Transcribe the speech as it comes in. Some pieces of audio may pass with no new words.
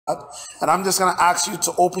And I'm just going to ask you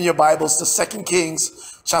to open your Bibles to 2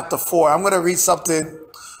 Kings chapter 4. I'm going to read something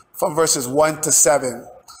from verses 1 to 7.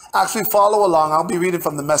 Actually, follow along. I'll be reading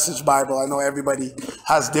from the Message Bible. I know everybody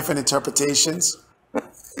has different interpretations.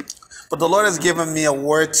 But the Lord has given me a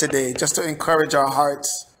word today just to encourage our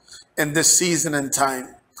hearts in this season and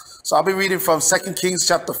time. So I'll be reading from 2 Kings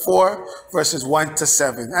chapter 4, verses 1 to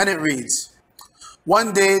 7. And it reads,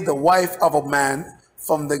 "One day the wife of a man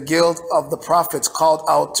from the guild of the prophets called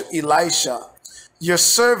out to Elisha, 'Your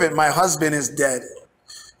servant, my husband, is dead.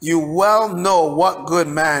 You well know what good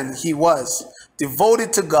man he was,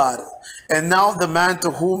 devoted to God. And now the man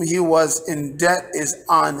to whom he was in debt is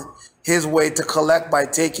on his way to collect by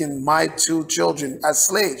taking my 2 children as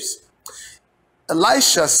slaves.'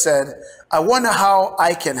 Elisha said, 'I wonder how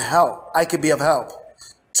I can be of help.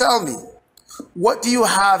 Tell me, what do you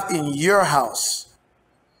have in your house?'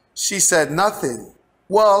 She said, 'Nothing.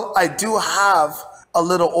 Well, I do have a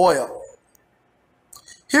little oil.'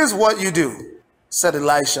 'Here's what you do,' said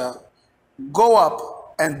Elisha. 'Go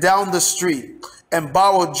up and down the street and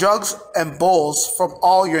borrow jugs and bowls from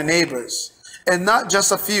all your neighbors, and not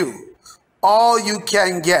just a few, all you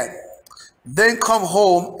can get. Then come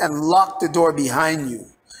home and lock the door behind you,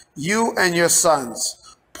 you and your sons.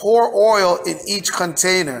 Pour oil in each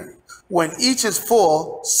container. When each is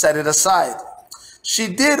full, set it aside.' She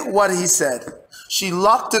did what he said. She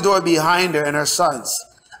locked the door behind her and her sons.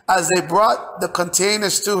 As they brought the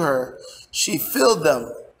containers to her, she filled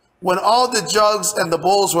them. When all the jugs and the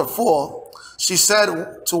bowls were full, she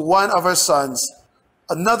said to one of her sons,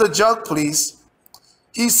 'Another jug, please.'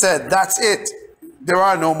 He said, 'That's it. There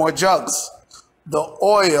are no more jugs.' Then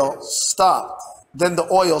the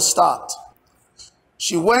oil stopped.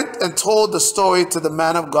 She went and told the story to the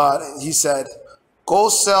man of God. He said, 'Go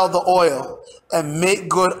sell the oil and make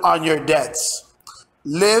good on your debts.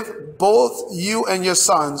 Live both you and your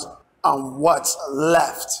sons on what's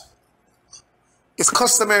left.'" It's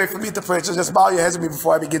customary for me to pray, so just bow your heads with me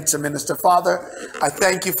before I begin to minister. Father, I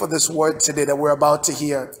thank you for this word today that we're about to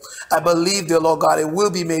hear. I believe, dear Lord God, it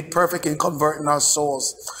will be made perfect in converting our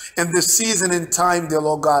souls. In this season and time, dear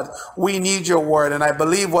Lord God, we need your word, and I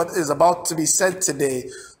believe what is about to be said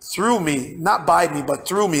today through me, not by me, but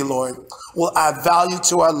through me, Lord, will add value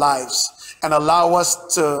to our lives and allow us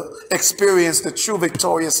to experience the true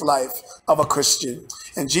victorious life of a Christian.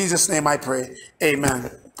 In Jesus' name I pray,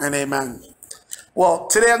 amen and amen. Well,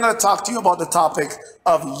 today I'm going to talk to you about the topic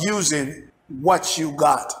of using what you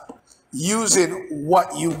got. Using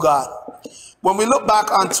what you got. When we look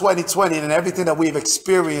back on 2020 and everything that we've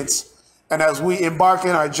experienced, and as we embark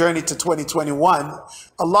in our journey to 2021,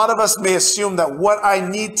 a lot of us may assume that what I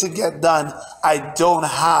need to get done, I don't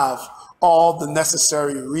have all the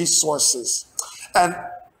necessary resources. And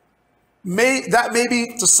that may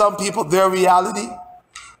be to some people their reality,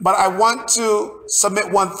 but I want to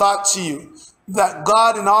submit one thought to you, that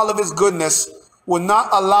God in all of his goodness will not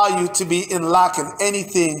allow you to be in lack in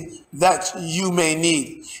anything that you may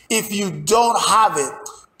need. If you don't have it,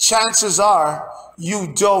 chances are you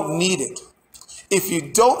don't need it. If you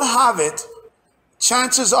don't have it,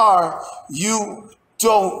 chances are you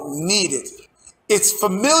don't need it. It's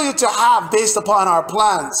familiar to have based upon our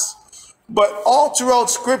plans, but all throughout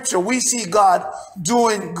Scripture, we see God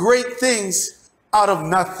doing great things out of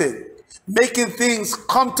nothing, making things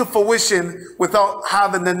come to fruition without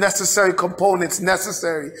having the necessary components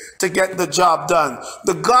necessary to get the job done.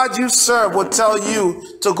 The God you serve will tell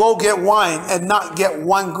you to go get wine and not get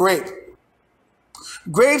one grape.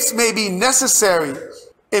 Grapes may be necessary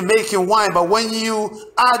in making wine, but when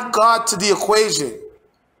you add God to the equation,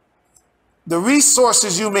 the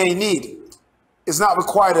resources you may need is not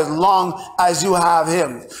required as long as you have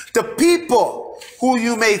him. The people who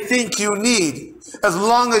you may think you need, as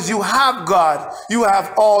long as you have God, you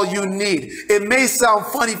have all you need. It may sound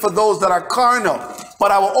funny for those that are carnal, but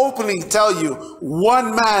I will openly tell you,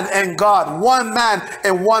 one man and God, one man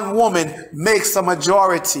and one woman makes a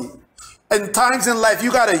majority. In times in life,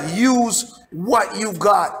 you got to use what you've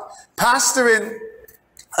got. Pastoring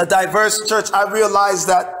a diverse church, I realize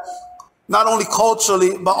that not only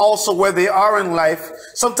culturally, but also where they are in life,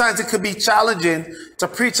 sometimes it could be challenging to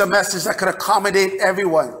preach a message that could accommodate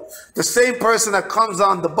everyone. The same person that comes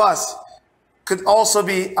on the bus could also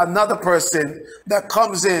be another person that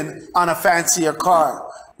comes in on a fancier car.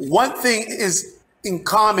 One thing is in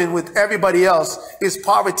common with everybody else is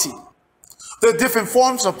poverty. There are different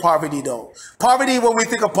forms of poverty though. Poverty, when we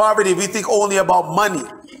think of poverty, we think only about money.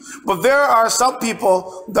 But there are some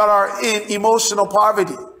people that are in emotional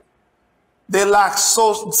poverty. They lack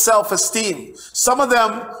self-esteem. Some of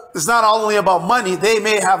them, it's not only about money. They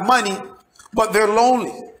may have money, but they're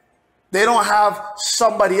lonely. They don't have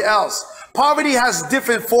somebody else. Poverty has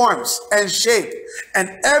different forms and shape, and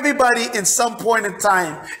everybody in some point in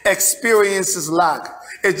time experiences lack.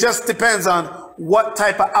 It just depends on what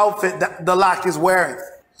type of outfit that the lack is wearing.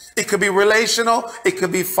 It could be relational, it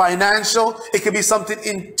could be financial, it could be something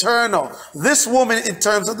internal. This woman, in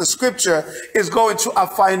terms of the scripture, is going through a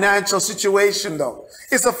financial situation though.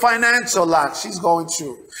 It's a financial lack she's going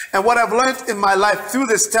through. And what I've learned in my life through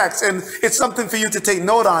this text, and it's something for you to take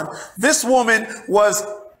note on, this woman was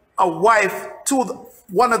a wife to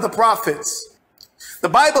one of the prophets. The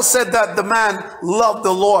Bible said that the man loved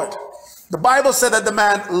the Lord. The Bible said that the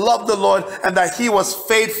man loved the Lord and that he was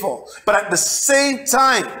faithful. But at the same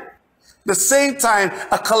time,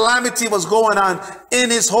 a calamity was going on in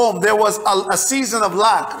his home. There was a season of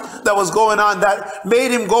lack that was going on that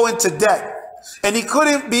made him go into debt. And he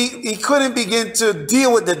couldn't begin to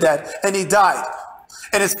deal with the debt, and he died.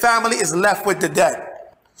 And his family is left with the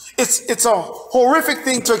debt. It's a horrific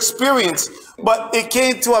thing to experience, but it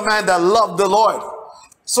came to a man that loved the Lord.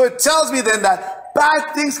 So it tells me then that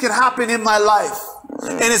bad things can happen in my life,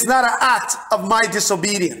 and it's not an act of my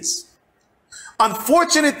disobedience.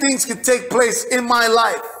 Unfortunate things can take place in my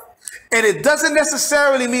life, and it doesn't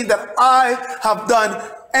necessarily mean that I have done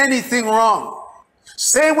anything wrong.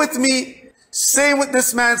 Same with me, same with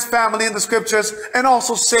this man's family in the scriptures, and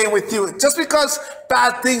also same with you. Just because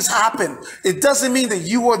bad things happen, it doesn't mean that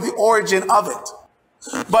you are the origin of it.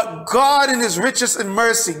 But God in his riches and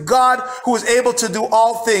mercy, God who is able to do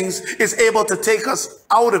all things, is able to take us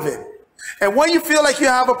out of it. And when you feel like you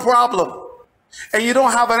have a problem and you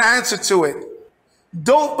don't have an answer to it,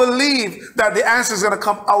 don't believe that the answer is going to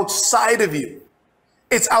come outside of you.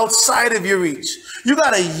 It's outside of your reach. You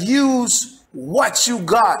got to use what you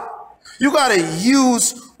got. You got to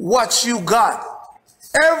use what you got.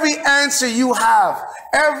 Every answer you have,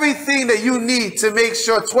 everything that you need to make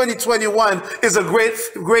sure 2021 is a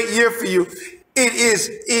great year for you, it is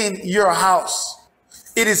in your house.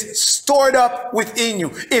 It is stored up within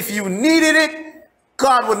you. If you needed it,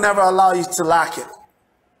 God would never allow you to lack it.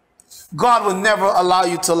 God will never allow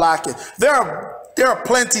you to lack it. There are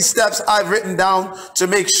plenty steps I've written down to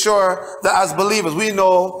make sure that as believers, we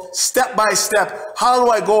know step by step, how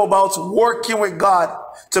do I go about working with God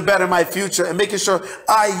to better my future and making sure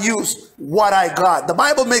I use what I got. The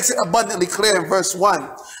Bible makes it abundantly clear in verse 1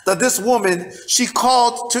 that this woman, she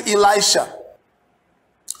called to Elisha.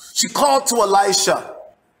 She called to Elisha.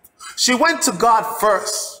 She went to God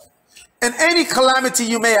first. And any calamity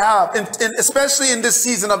you may have, and especially in this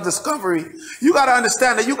season of discovery, you got to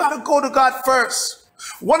understand that you got to go to God first.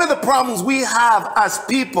 One of the problems we have as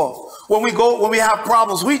people, when we have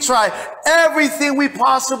problems, we try everything we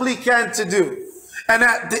possibly can to do. And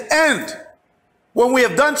at the end, when we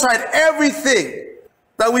have tried everything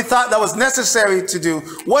that we thought that was necessary to do,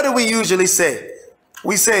 what do we usually say?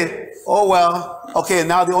 We say, oh, well, okay,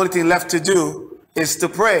 now the only thing left to do is to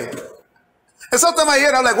pray. And sometimes I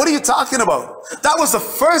hear that, I'm like, what are you talking about? That was the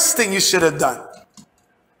first thing you should have done.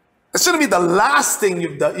 It shouldn't be the last thing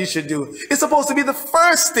you should do. It's supposed to be the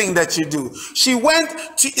first thing that you do. She went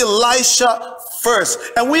to Elisha first.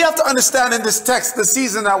 And we have to understand in this text, the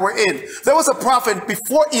season that we're in, there was a prophet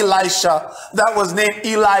before Elisha that was named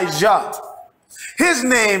Elijah. His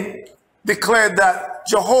name declared that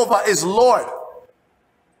Jehovah is Lord.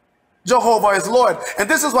 Jehovah is Lord. And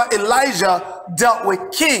this is why Elijah dealt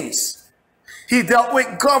with kings. He dealt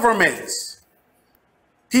with governments.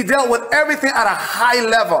 He dealt with everything at a high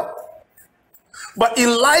level. But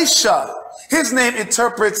Elisha, his name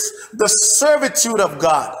interprets the servitude of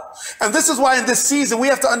God. And this is why in this season we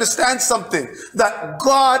have to understand something, that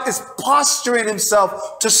God is posturing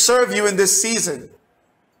himself to serve you in this season.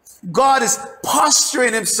 God is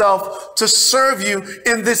posturing himself to serve you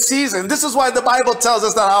in this season. This is why the Bible tells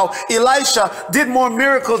us that how Elisha did more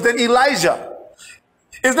miracles than Elijah.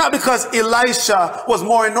 It's not because Elisha was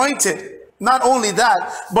more anointed. Not only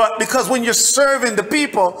that, but because when you're serving the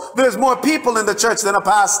people, there's more people in the church than a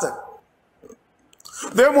pastor.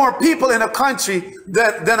 There are more people in a country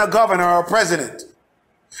than a governor or a president.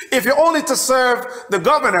 If you're only to serve the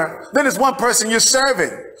governor, then it's one person you're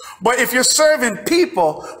serving. But if you're serving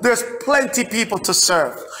people, there's plenty people to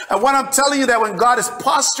serve. And what I'm telling you, that when God is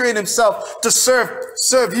posturing himself to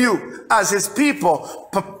serve you as his people,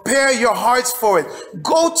 prepare your hearts for it.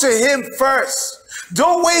 Go to him first.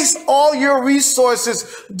 Don't waste all your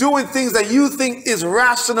resources doing things that you think is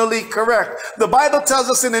rationally correct. The Bible tells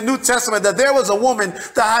us in the New Testament that there was a woman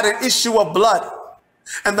that had an issue of blood.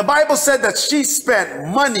 And the Bible said that she spent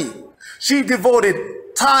money. She devoted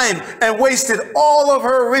time and wasted all of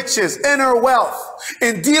her riches and her wealth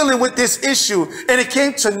in dealing with this issue, and it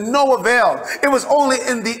came to no avail. It was only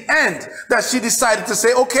in the end that she decided to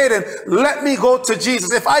say, okay, then let me go to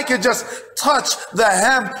Jesus. If I could just touch the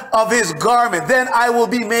hem of his garment, then I will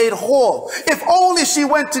be made whole. If only she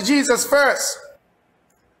went to Jesus first,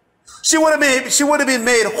 she would have been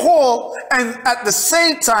made whole and at the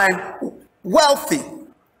same time wealthy.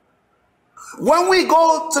 When we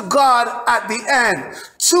go to God at the end,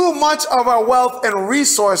 too much of our wealth and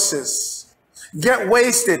resources get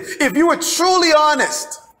wasted. If you were truly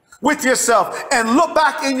honest with yourself and look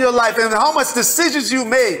back in your life and how much decisions you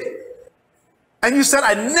made, and you said,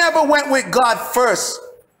 I never went with God first.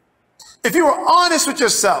 If you were honest with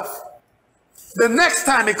yourself, the next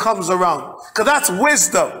time it comes around, because that's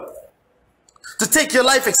wisdom, to take your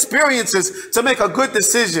life experiences to make a good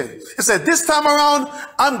decision. It said, this time around,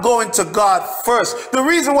 I'm going to God first. The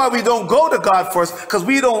reason why we don't go to God first, because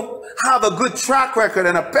we don't have a good track record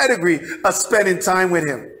and a pedigree of spending time with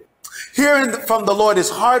him. Hearing from the Lord is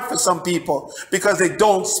hard for some people because they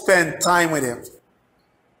don't spend time with him.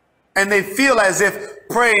 And they feel as if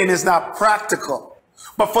praying is not practical.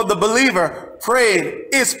 But for the believer, praying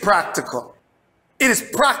is practical. It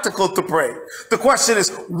is practical to pray. The question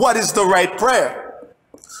is, what is the right prayer?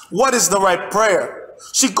 What is the right prayer?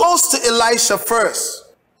 She goes to Elisha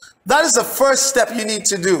first. That is the first step you need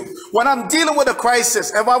to do. When I'm dealing with a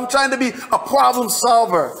crisis, if I'm trying to be a problem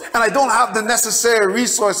solver and I don't have the necessary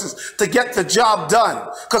resources to get the job done,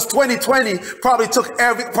 because 2020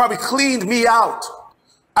 probably cleaned me out.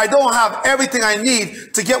 I don't have everything I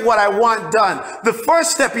need to get what I want done. The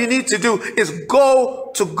first step you need to do is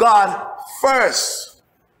go to God first.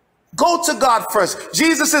 Go to God first.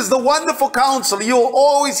 Jesus is the wonderful counselor. You'll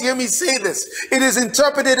always hear me say this. It is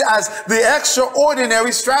interpreted as the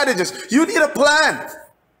extraordinary strategist. You need a plan.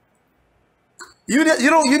 You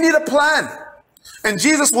need a plan. And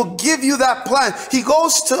Jesus will give you that plan. She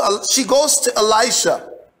goes to Elisha.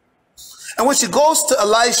 And when she goes to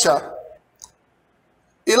Elisha,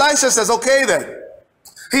 Elisha says, okay then.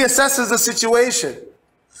 He assesses the situation.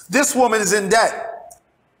 This woman is in debt.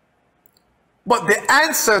 But the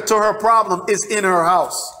answer to her problem is in her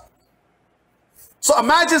house. So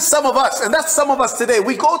imagine some of us, and that's some of us today.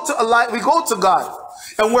 We go to God,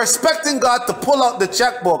 and we're expecting God to pull out the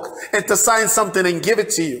checkbook and to sign something and give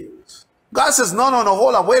it to you. God says, no,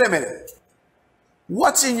 hold on, wait a minute.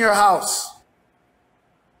 What's in your house?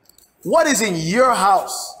 What is in your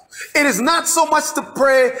house? It is not so much to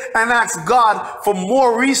pray and ask God for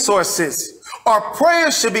more resources. Our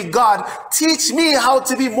prayer should be, God, teach me how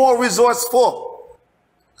to be more resourceful.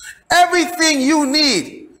 Everything you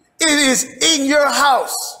need, it is in your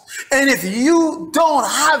house. And if you don't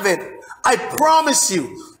have it, I promise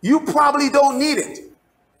you, you probably don't need it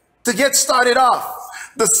to get started off.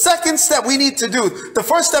 The second step we need to do, the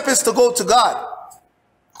first step is to go to God.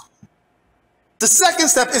 The second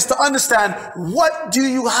step is to understand, what do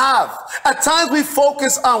you have? At times we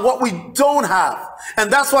focus on what we don't have.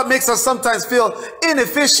 And that's what makes us sometimes feel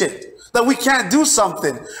inefficient, that we can't do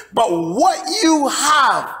something. But what you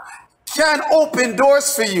have can open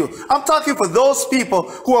doors for you. I'm talking for those people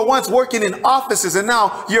who are once working in offices and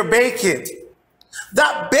now you're baking.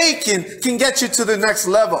 That baking can get you to the next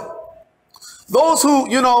level. Those who,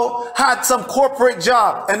 had some corporate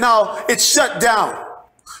job and now it's shut down.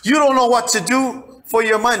 You don't know what to do for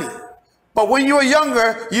your money. But when you were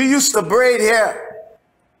younger, you used to braid hair.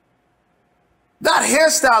 That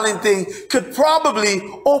hairstyling thing could probably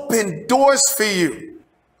open doors for you.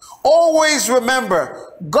 Always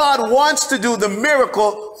remember, God wants to do the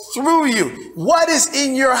miracle through you. What is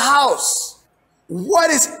in your house? What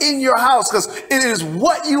is in your house? Because it is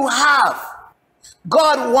what you have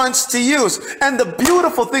God wants to use. And the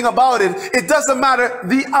beautiful thing about it, it doesn't matter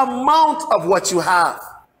the amount of what you have.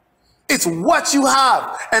 It's what you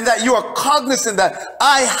have, and that you are cognizant that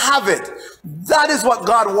I have it. That is what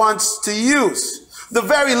God wants to use. The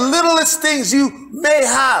very littlest things you may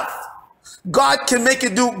have, God can make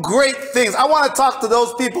it do great things. I want to talk to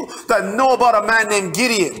those people that know about a man named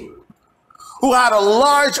Gideon, who had a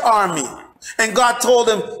large army, and God told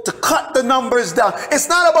him to cut the numbers down. It's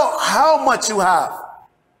not about how much you have.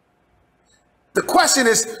 The question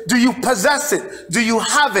is, do you possess it? Do you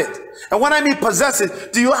have it? And when I mean possess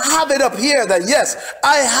it, do you have it up here that, yes,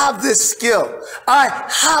 I have this skill. I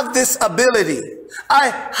have this ability. I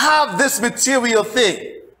have this material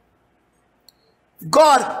thing.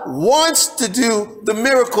 God wants to do the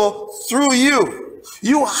miracle through you.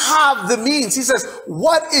 You have the means. He says,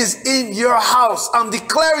 what is in your house? I'm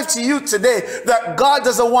declaring to you today that God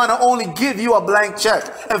doesn't want to only give you a blank check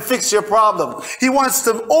and fix your problem. He wants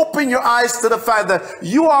to open your eyes to the fact that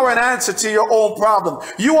you are an answer to your own problem.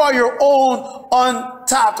 You are your own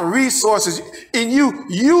untapped resources in you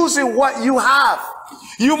using what you have.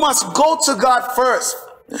 You must go to God first.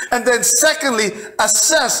 And then secondly,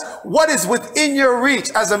 assess what is within your reach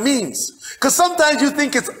as a means. Because sometimes you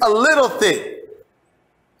think it's a little thing.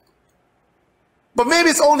 But maybe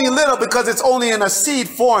it's only little because it's only in a seed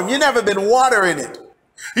form. You've never been watering it.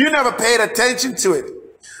 You never paid attention to it.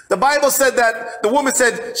 The Bible said that the woman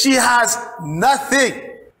said she has nothing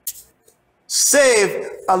save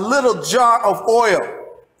a little jar of oil.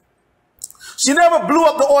 She never blew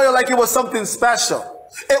up the oil like it was something special.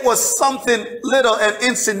 It was something little and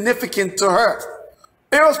insignificant to her.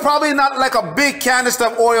 It was probably not like a big canister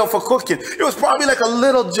of oil for cooking. It was probably like a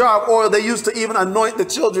little jar of oil they used to even anoint the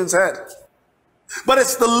children's head. But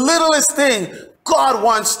it's the littlest thing God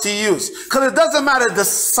wants to use. Because it doesn't matter the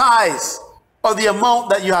size or the amount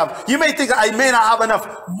that you have. You may think, I may not have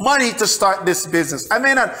enough money to start this business. I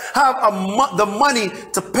may not have the money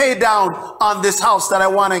to pay down on this house that I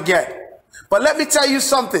want to get. But let me tell you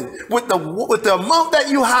something. With the amount that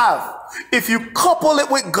you have, if you couple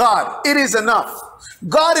it with God, it is enough.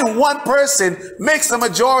 God in one person makes a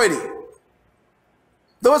majority.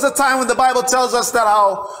 There was a time when the Bible tells us that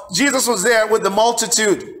how Jesus was there with the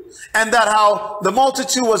multitude and that how the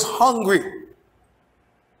multitude was hungry.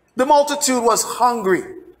 The multitude was hungry.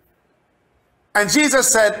 And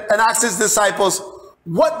Jesus said and asked his disciples,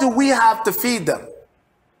 what do we have to feed them?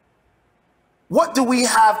 What do we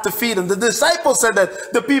have to feed them? The disciples said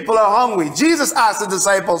that the people are hungry. Jesus asked the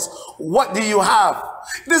disciples, what do you have?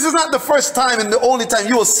 This is not the first time and the only time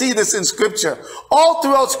you will see this in Scripture. All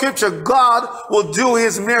throughout Scripture, God will do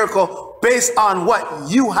his miracle based on what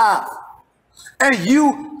you have. And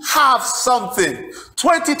you have something.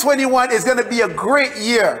 2021 is going to be a great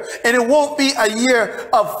year. And it won't be a year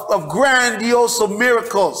of grandiose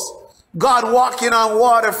miracles. God walking on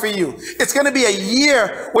water for you. It's going to be a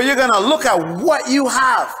year where you're going to look at what you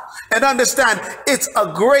have and understand it's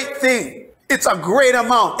a great thing. It's a great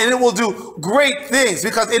amount and it will do great things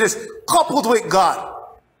because it is coupled with God.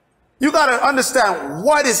 You got to understand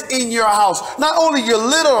what is in your house. Not only your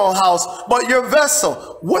literal house, but your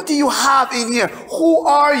vessel. What do you have in here? Who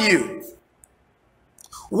are you?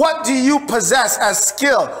 What do you possess as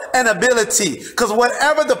skill and ability? Because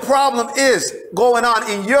whatever the problem is going on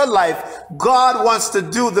in your life, God wants to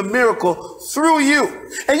do the miracle through you.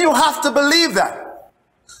 And you have to believe that.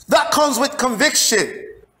 That comes with conviction.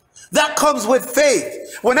 That comes with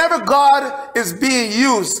faith. Whenever God is being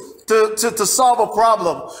used to solve a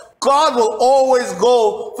problem, God will always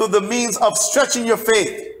go through the means of stretching your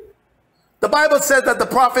faith. The Bible said that the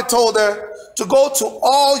prophet told her to go to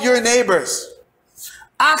all your neighbors.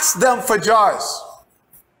 Ask them for jars.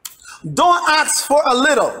 Don't ask for a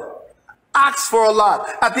little. Ask for a lot.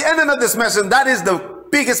 At the end of this message, that is the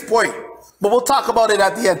biggest point. But we'll talk about it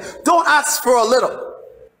at the end. Don't ask for a little.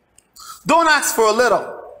 Don't ask for a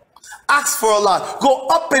little. Ask for a lot. Go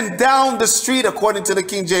up and down the street, according to the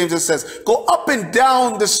King James, it says. Go up and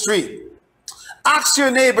down the street. Ask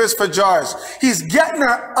your neighbors for jars. He's getting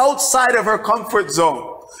her outside of her comfort zone.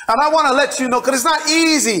 And I want to let you know, because it's not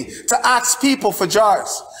easy to ask people for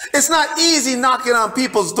jars. It's not easy knocking on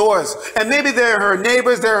people's doors. And maybe they're her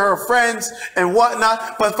neighbors, they're her friends and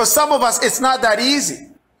whatnot. But for some of us, it's not that easy.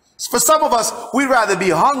 For some of us, we'd rather be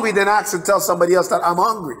hungry than ask and tell somebody else that I'm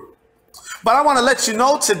hungry. But I want to let you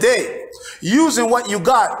know today, using what you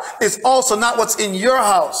got is also not what's in your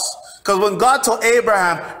house. Because when God told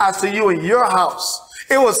Abraham, as for you in your house,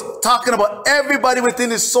 it was talking about everybody within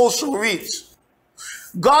his social reach.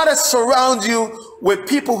 God has surrounded you with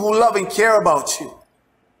people who love and care about you.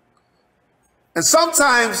 And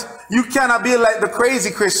sometimes you cannot be like the crazy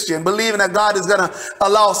Christian, believing that God is going to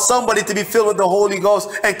allow somebody to be filled with the Holy Ghost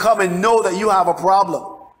and come and know that you have a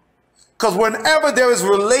problem. Because whenever there is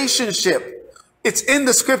relationship, it's in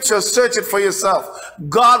the scripture, search it for yourself.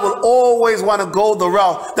 God will always want to go the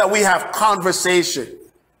route that we have conversation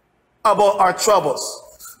about our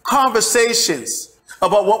troubles, conversations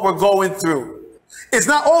about what we're going through. It's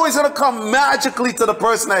not always going to come magically to the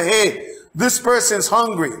person that, hey, this person's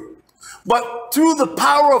hungry. But through the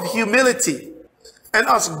power of humility and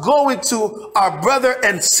us going to our brother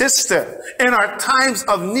and sister in our times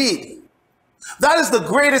of need, that is the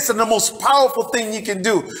greatest and the most powerful thing you can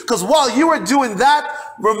do. Because while you are doing that,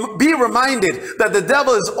 be reminded that the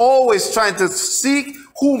devil is always trying to seek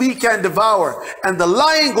whom he can devour. And the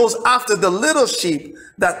lion goes after the little sheep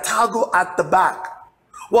that toggle at the back.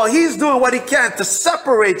 While he's doing what he can to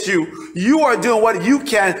separate you, you are doing what you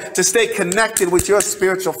can to stay connected with your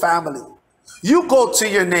spiritual family. You go to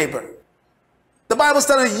your neighbor. The Bible's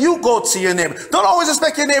telling you go to your neighbor. Don't always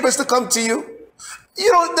expect your neighbors to come to you.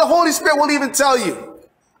 You know, the Holy Spirit will even tell you.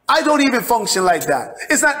 I don't even function like that.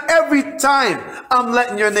 It's not every time I'm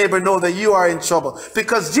letting your neighbor know that you are in trouble.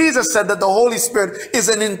 Because Jesus said that the Holy Spirit is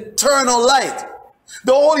an internal light.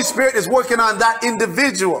 The Holy Spirit is working on that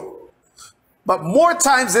individual. But more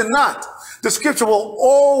times than not, the scripture will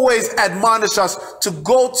always admonish us to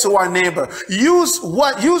go to our neighbor. Using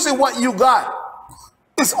what you got.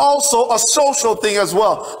 It's also a social thing as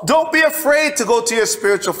well. Don't be afraid to go to your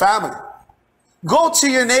spiritual family. Go to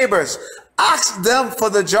your neighbors. Ask them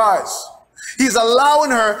for the jars. He's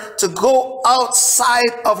allowing her to go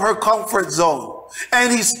outside of her comfort zone.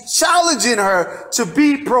 And he's challenging her to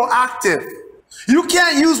be proactive. You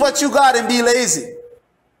can't use what you got and be lazy.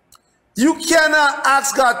 You cannot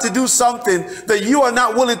ask God to do something that you are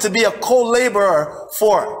not willing to be a co-laborer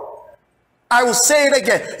for. I will say it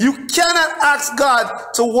again. You cannot ask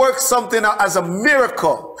God to work something out as a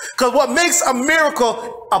miracle. Because what makes a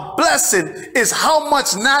miracle a blessing is how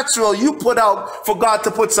much natural you put out for God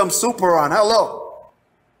to put some super on. Hello.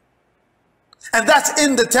 And that's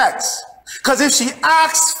in the text. Because if she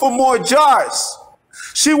asked for more jars,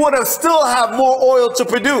 she would have still have more oil to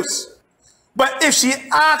produce. But if she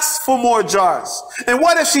asked for more jars, and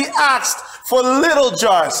what if she asked for little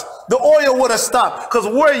jars? The oil would have stopped. Because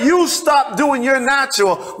where you stop doing your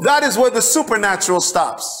natural, that is where the supernatural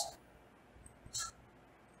stops.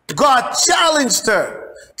 God challenged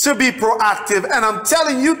her to be proactive. And I'm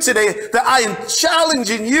telling you today that I am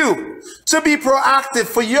challenging you to be proactive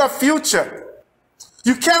for your future.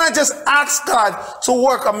 You cannot just ask God to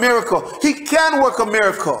work a miracle. He can work a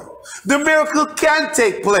miracle. The miracle can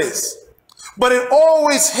take place. But it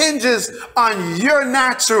always hinges on your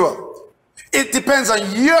natural. It depends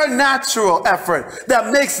on your natural effort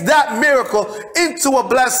that makes that miracle into a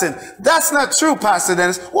blessing. That's not true, Pastor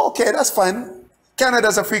Dennis. Well, okay, that's fine.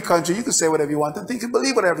 Canada's a free country. You can say whatever you want and think you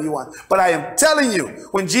believe whatever you want. But I am telling you,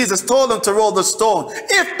 when Jesus told them to roll the stone,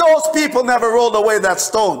 if those people never rolled away that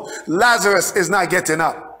stone, Lazarus is not getting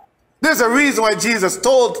up. There's a reason why Jesus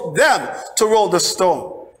told them to roll the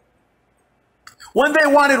stone. When they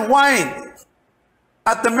wanted wine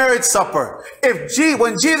at the marriage supper,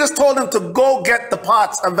 when Jesus told them to go get the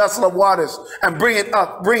pots and vessel of waters and bring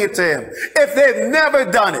it to him, if they've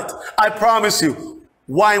never done it, I promise you,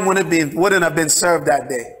 wine wouldn't have been served that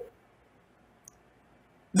day.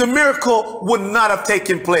 The miracle would not have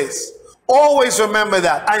taken place. Always remember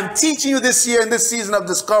that. I'm teaching you this year in this season of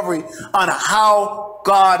discovery on how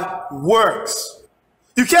God works.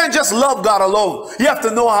 You can't just love God alone. You have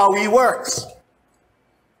to know how he works.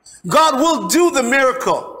 God will do the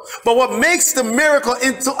miracle, but what makes the miracle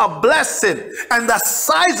into a blessing, and a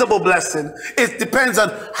sizable blessing, it depends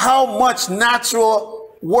on how much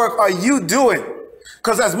natural work are you doing.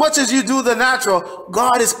 Because as much as you do the natural,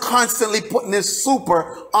 God is constantly putting his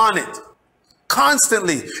super on it.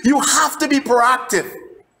 Constantly. You have to be proactive.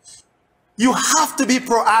 You have to be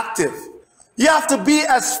proactive. You have to be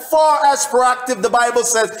as far as proactive, the Bible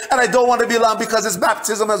says, and I don't want to be long because it's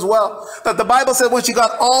baptism as well, that the Bible said when she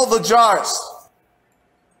got all the jars,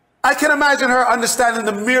 I can imagine her understanding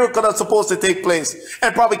the miracle that's supposed to take place,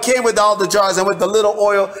 and probably came with all the jars and with the little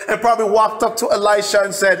oil, and probably walked up to Elisha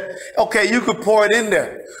and said, okay, you could pour it in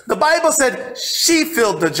there. The Bible said she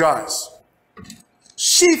filled the jars.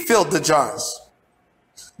 She filled the jars.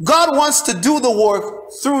 God wants to do the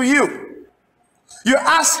work through you. You're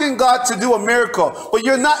asking God to do a miracle, but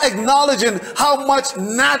you're not acknowledging how much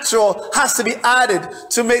natural has to be added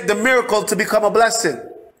to make the miracle to become a blessing.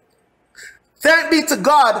 Thank be to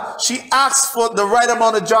God, she asked for the right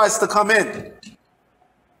amount of jars to come in.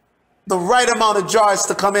 The right amount of jars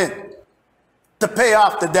to come in to pay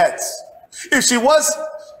off the debts. If she was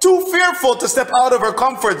too fearful to step out of her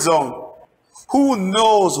comfort zone, who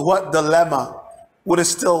knows what dilemma would have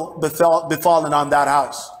still befallen on that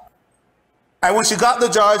house. And when she got the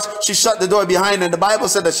jars, she shut the door behind her. And the Bible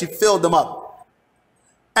said that she filled them up.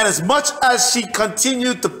 And as much as she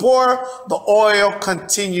continued to pour, the oil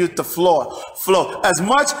continued to flow. As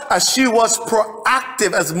much as she was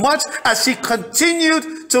proactive, as much as she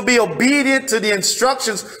continued to be obedient to the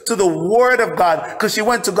instructions, to the word of God, because she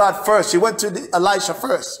went to God first. She went to Elisha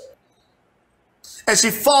first. And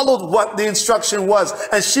she followed what the instruction was.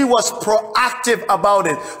 And she was proactive about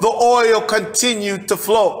it. The oil continued to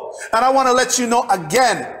flow. And I want to let you know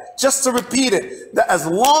again, just to repeat it, that as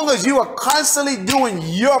long as you are constantly doing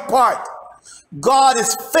your part, God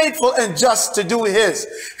is faithful and just to do his.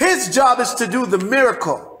 His job is to do the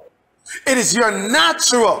miracle. It is your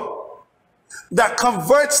natural that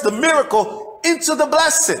converts the miracle into the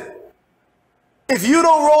blessing. If you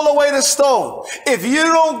don't roll away the stone, if you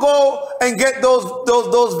don't go and get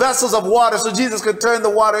those vessels of water so Jesus could turn the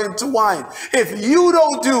water into wine, if you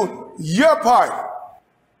don't do your part,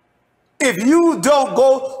 if you don't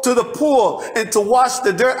go to the pool and to wash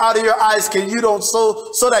the dirt out of your eyes,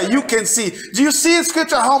 so that you can see. Do you see in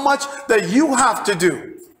scripture how much that you have to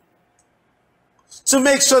do to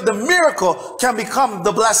make sure the miracle can become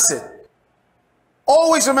the blessing?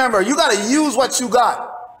 Always remember, you got to use what you got.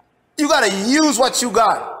 You got to use what you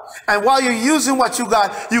got. And while you're using what you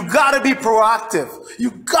got, you got to be proactive.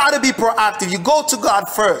 You got to be proactive. You go to God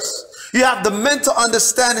first. You have the mental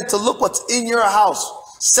understanding to look what's in your house.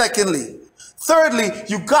 Secondly, thirdly,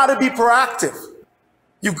 you got to be proactive.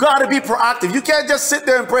 You got to be proactive. You can't just sit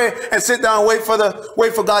there and pray and sit down and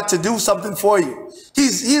wait for God to do something for you.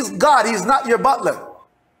 He's God. He's not your butler.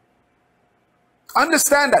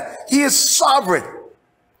 Understand that. He is sovereign.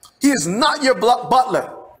 He is not your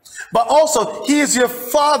butler. But also, he is your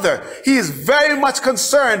father. He is very much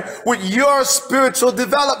concerned with your spiritual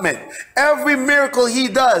development. Every miracle he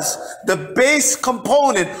does, the base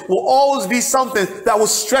component will always be something that will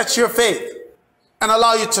stretch your faith and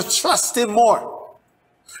allow you to trust him more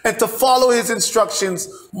and to follow his instructions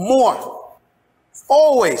more.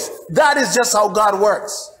 Always. That is just how God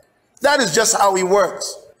works. That is just how he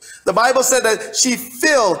works. The Bible said that she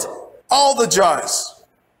filled all the jars.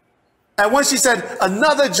 And when she said,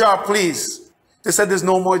 another jar, please, they said, there's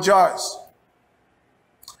no more jars.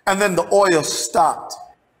 And then the oil stopped.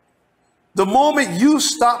 The moment you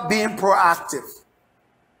stop being proactive,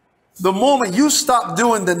 the moment you stop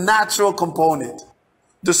doing the natural component,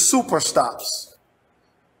 the super stops.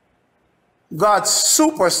 God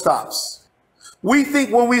super stops. We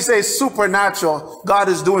think when we say supernatural, God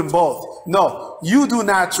is doing both. No, you do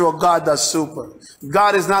natural, God does super.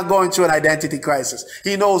 God is not going through an identity crisis.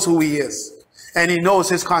 He knows who he is, and he knows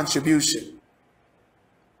his contribution.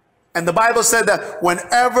 And the Bible said that when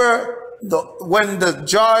the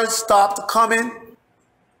jars stopped coming,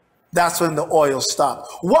 that's when the oil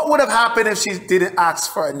stopped. What would have happened if she didn't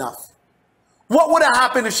ask for enough? What would have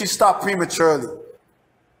happened if she stopped prematurely?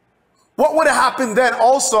 What would have happened then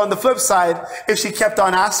also on the flip side if she kept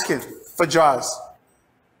on asking for jars?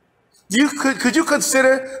 Could you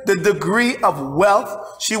consider the degree of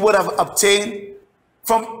wealth she would have obtained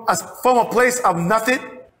from a place of nothing?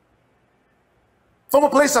 From a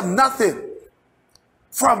place of nothing.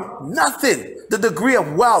 From nothing. The degree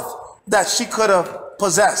of wealth that she could have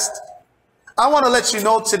possessed. I want to let you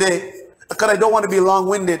know today, because I don't want to be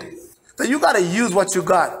long-winded, that you got to use what you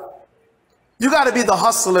got. You got to be the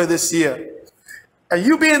hustler this year. And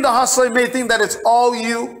you being the hustler may think that it's all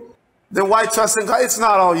you. Then why trust in God? It's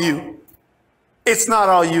not all you. It's not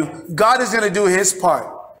all you. God is going to do his part.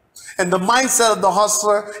 And the mindset of the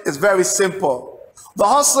hustler is very simple. The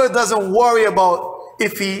hustler doesn't worry about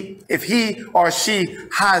if he or she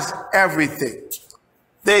has everything.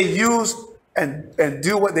 They use and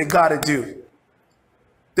do what they got to do.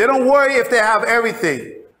 They don't worry if they have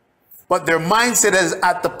everything. But their mindset is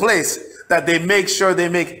at the place that they make sure they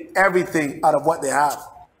make everything out of what they have.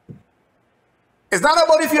 It's not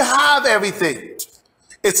about if you have everything.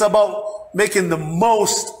 It's about making the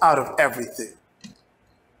most out of everything.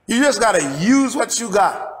 You just got to use what you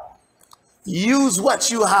got. Use what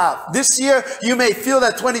you have. This year, you may feel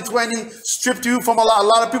that 2020 stripped you from a lot. A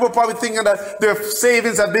lot of people are probably thinking that their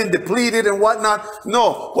savings have been depleted and whatnot.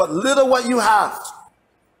 No, what you have.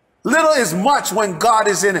 Little is much when God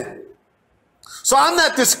is in it. So I'm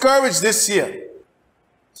not discouraged this year.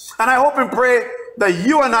 And I hope and pray that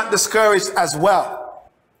you are not discouraged as well.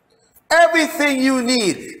 Everything you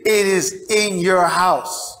need, it is in your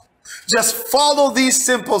house. Just follow these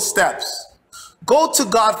simple steps. Go to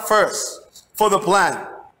God first for the plan.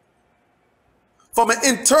 From an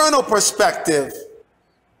internal perspective,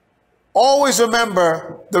 always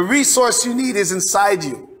remember the resource you need is inside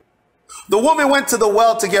you. The woman went to the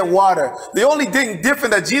well to get water. The only thing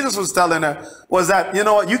different that Jesus was telling her was that, you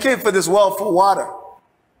know what, you came for this well for water.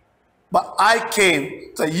 But I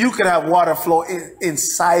came so you could have water flow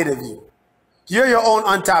inside of you. You're your own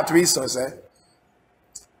untapped resource, eh?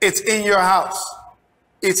 It's in your house.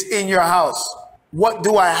 It's in your house. What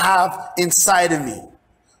do I have inside of me?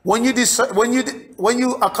 When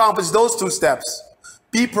you accomplish those two steps,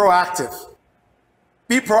 be proactive.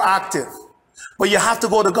 Be proactive. But you have to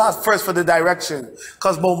go to God first for the direction,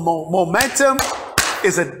 because momentum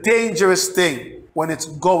is a dangerous thing when it's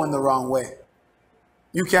going the wrong way.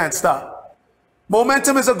 You can't stop.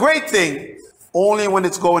 Momentum is a great thing only when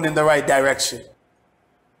it's going in the right direction.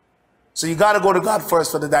 So you got to go to God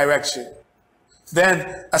first for the direction.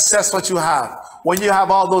 Then assess what you have. When you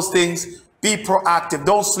have all those things, be proactive.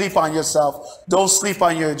 Don't sleep on yourself. Don't sleep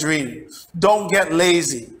on your dream. Don't get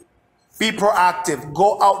lazy. Be proactive.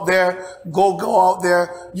 Go out there. Go out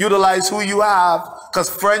there. Utilize who you have, because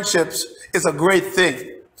friendships is a great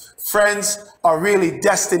thing. Friends are really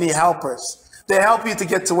destiny helpers. They help you to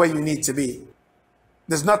get to where you need to be.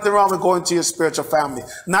 There's nothing wrong with going to your spiritual family,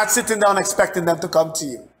 not sitting down expecting them to come to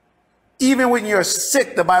you. Even when you're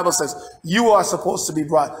sick, the Bible says you are supposed to be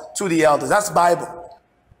brought to the elders. That's Bible.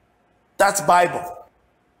 That's Bible.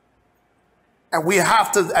 And we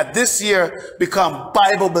have to, at this year, become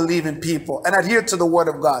Bible-believing people and adhere to the Word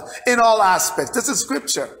of God in all aspects. This is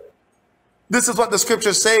Scripture. This is what the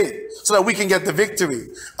Scriptures say, so that we can get the victory.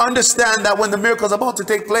 Understand that when the miracle is about to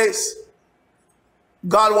take place,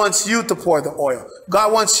 God wants you to pour the oil.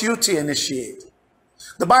 God wants you to initiate.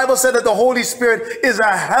 The Bible said that the Holy Spirit is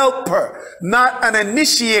a helper, not an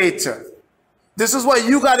initiator. This is what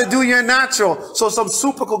you got to do in your natural, so some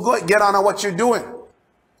super could get on what you're doing.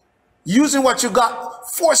 Using what you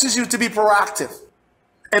got forces you to be proactive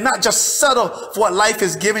and not just settle for what life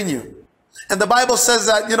is giving you. And the Bible says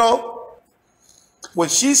that, you know, when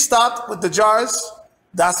she stopped with the jars,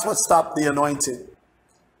 that's what stopped the anointing.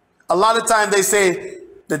 A lot of time they say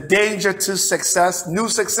the danger to success, new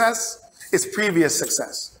success, is previous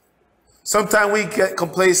success. Sometimes we get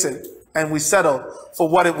complacent and we settle for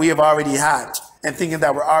what we have already had and thinking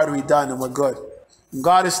that we're already done and we're good.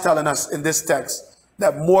 God is telling us in this text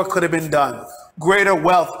that more could have been done. Greater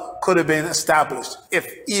wealth could have been established if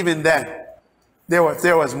even then there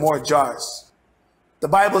was more jars. The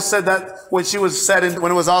Bible said that when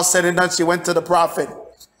it was all said and done, she went to the prophet.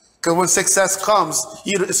 Because when success comes,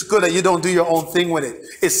 it's good that you don't do your own thing with it.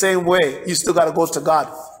 It's the same way. You still got to go to God.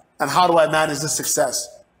 And how do I manage the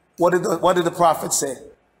success? What did the prophet say?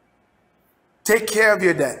 Take care of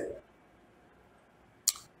your debt.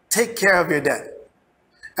 Take care of your debt.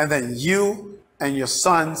 And then you and your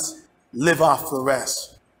sons live off the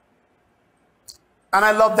rest. And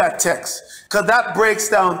I love that text, because that breaks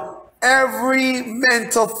down every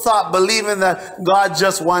mental thought believing that God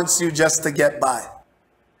just wants you just to get by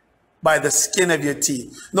the skin of your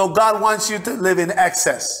teeth. No, God wants you to live in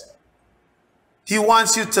excess. He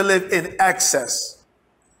wants you to live in excess.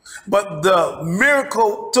 But the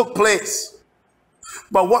miracle took place.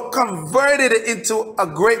 But what converted it into a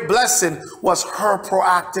great blessing was her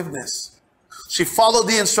proactiveness. She followed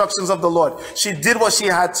the instructions of the Lord. She did what she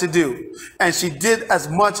had to do. And she did as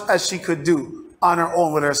much as she could do on her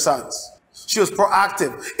own with her sons. She was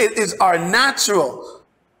proactive. It is our natural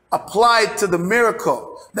applied to the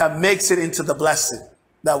miracle that makes it into the blessing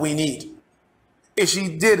that we need. If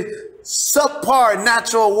she did subpar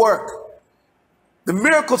natural work, the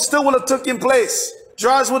miracle still would have taken place.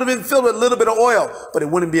 Jars would have been filled with a little bit of oil, but it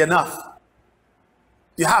wouldn't be enough.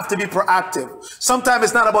 You have to be proactive. Sometimes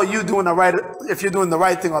it's not about you doing the right, if you're doing the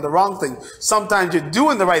right thing or the wrong thing. Sometimes you're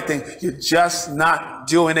doing the right thing, you're just not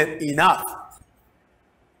doing it enough.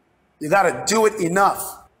 You got to do it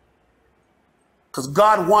enough. Because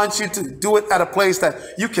God wants you to do it at a place that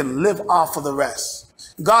you can live off of the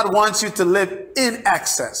rest. God wants you to live in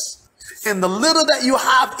excess. In the little that you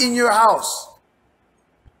have in your house,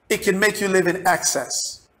 it can make you live in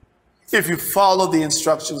excess if you follow the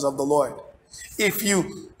instructions of the Lord. If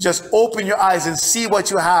you just open your eyes and see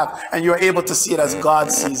what you have, and you're able to see it as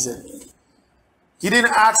God sees it. He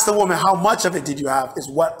didn't ask the woman, how much of it did you have?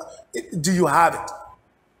 Do you have it?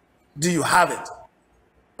 Do you have it?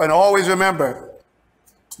 And always remember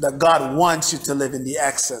that God wants you to live in the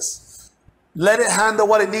excess. Let it handle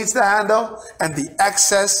what it needs to handle, and the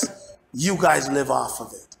excess, you guys live off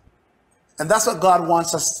of it. And that's what God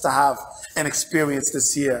wants us to have and experience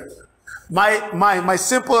this year. My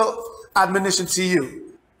simple admonition to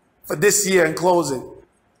you for this year in closing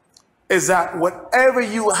is that whatever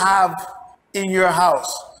you have in your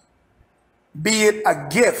house, be it a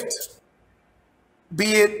gift,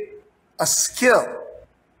 be it a skill,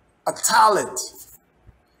 a talent,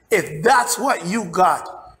 if that's what you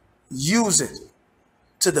got, use it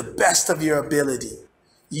to the best of your ability.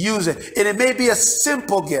 Use it. And it may be a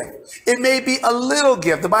simple gift. It may be a little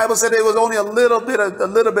gift. The Bible said it was only a little bit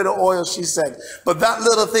of oil, she said. But that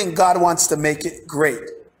little thing, God wants to make it great.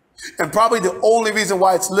 And probably the only reason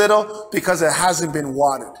why it's little, because it hasn't been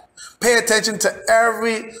watered. Pay attention to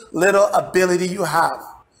every little ability you have,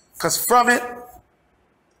 because from it,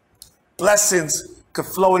 blessings could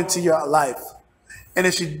flow into your life. And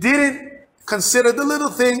if she didn't consider the little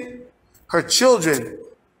thing, her children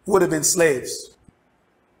would have been slaves.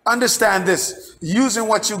 Understand this, using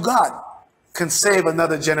what you got can save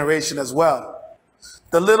another generation as well.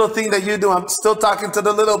 The little thing that you do, I'm still talking to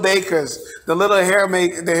the little bakers, the little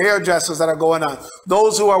the hairdressers that are going on,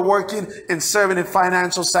 those who are working and serving in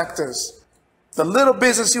financial sectors. The little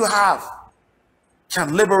business you have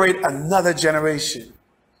can liberate another generation.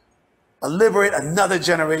 Liberate another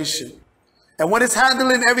generation. And when it's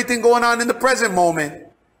handling everything going on in the present moment,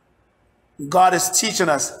 God is teaching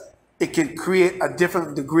us it can create a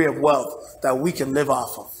different degree of wealth that we can live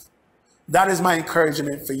off of. That is my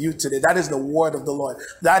encouragement for you today. That is the word of the Lord.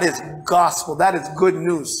 That is gospel. That is good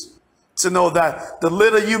news. To know that the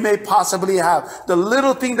little you may possibly have, the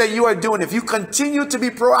little thing that you are doing, if you continue to be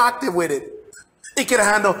proactive with it, it can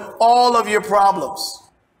handle all of your problems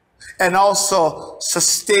and also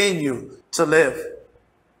sustain you to live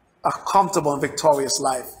a comfortable and victorious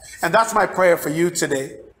life. And that's my prayer for you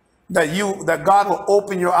today. That God will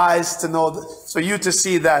open your eyes to know, for you to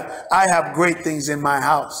see that I have great things in my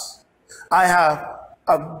house. I have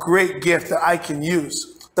a great gift that I can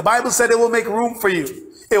use. The Bible said it will make room for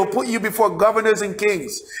you. It will put you before governors and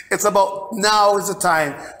kings. It's about now is the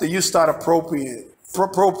time that you start appropriating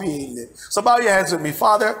it. So bow your heads with me.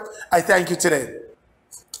 Father, I thank you today.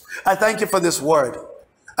 I thank you for this word.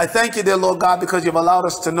 I thank you, dear Lord God, because you've allowed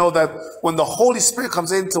us to know that when the Holy Spirit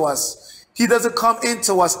comes into us, he doesn't come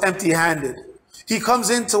into us empty-handed. He comes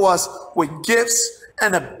into us with gifts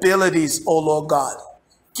and abilities, oh Lord God.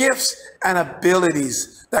 Gifts and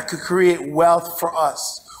abilities that could create wealth for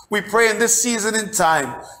us. We pray in this season in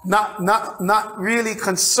time, not really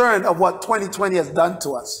concerned of what 2020 has done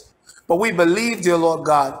to us. But we believe, dear Lord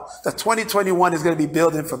God, that 2021 is going to be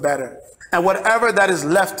building for better. And whatever that is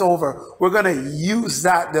left over, we're going to use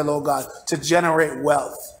that, dear Lord God, to generate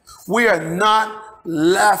wealth. We are not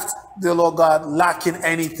left, dear Lord God, lacking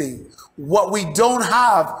anything. What we don't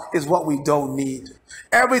have is what we don't need.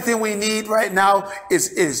 Everything we need right now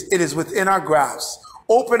is within our grasp.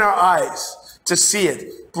 Open our eyes to see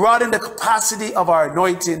it. Broaden the capacity of our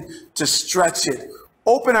anointing to stretch it.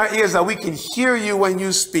 Open our ears that we can hear you when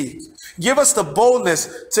you speak. Give us the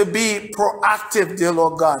boldness to be proactive, dear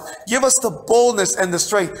Lord God. Give us the boldness and the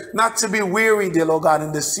strength not to be weary, dear Lord God,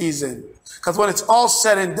 in this season. Because when it's all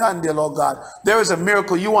said and done, dear Lord God, there is a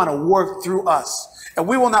miracle you want to work through us. And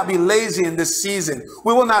we will not be lazy in this season.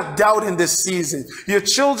 We will not doubt in this season. Your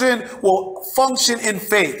children will function in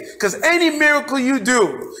faith. Because any miracle you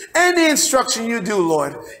do, any instruction you do,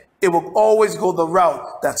 Lord, it will always go the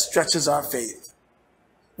route that stretches our faith.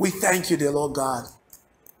 We thank you, dear Lord God.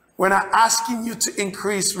 We're not asking you to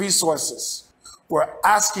increase resources. We're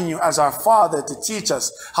asking you as our Father to teach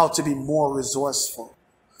us how to be more resourceful.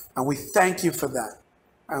 And we thank you for that.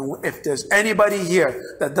 And if there's anybody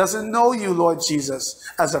here that doesn't know you, Lord Jesus,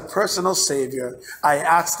 as a personal Savior, I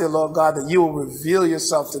ask, dear Lord God, that you will reveal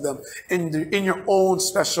yourself to them in your own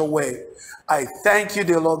special way. I thank you,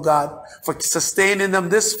 dear Lord God, for sustaining them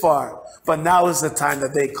this far. But now is the time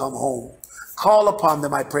that they come home. Call upon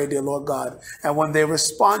them, I pray, dear Lord God. And when they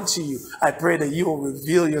respond to you, I pray that you will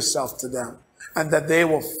reveal yourself to them and that they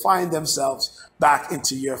will find themselves back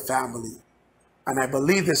into your family. And I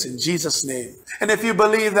believe this in Jesus' name. And if you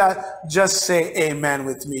believe that, just say amen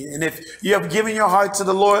with me. And if you have given your heart to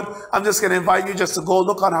the Lord, I'm just going to invite you just to go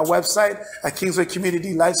look on our website at Kingsway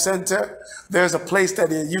Community Life Center. There's a place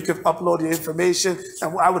that you can upload your information.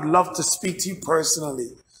 And I would love to speak to you personally.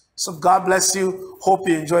 So God bless you. Hope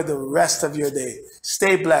you enjoy the rest of your day.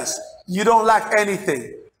 Stay blessed. You don't lack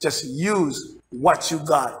anything. Just use what you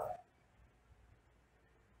got.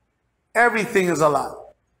 Everything is a lot.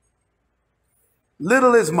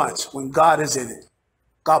 Little is much when God is in it.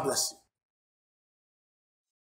 God bless you.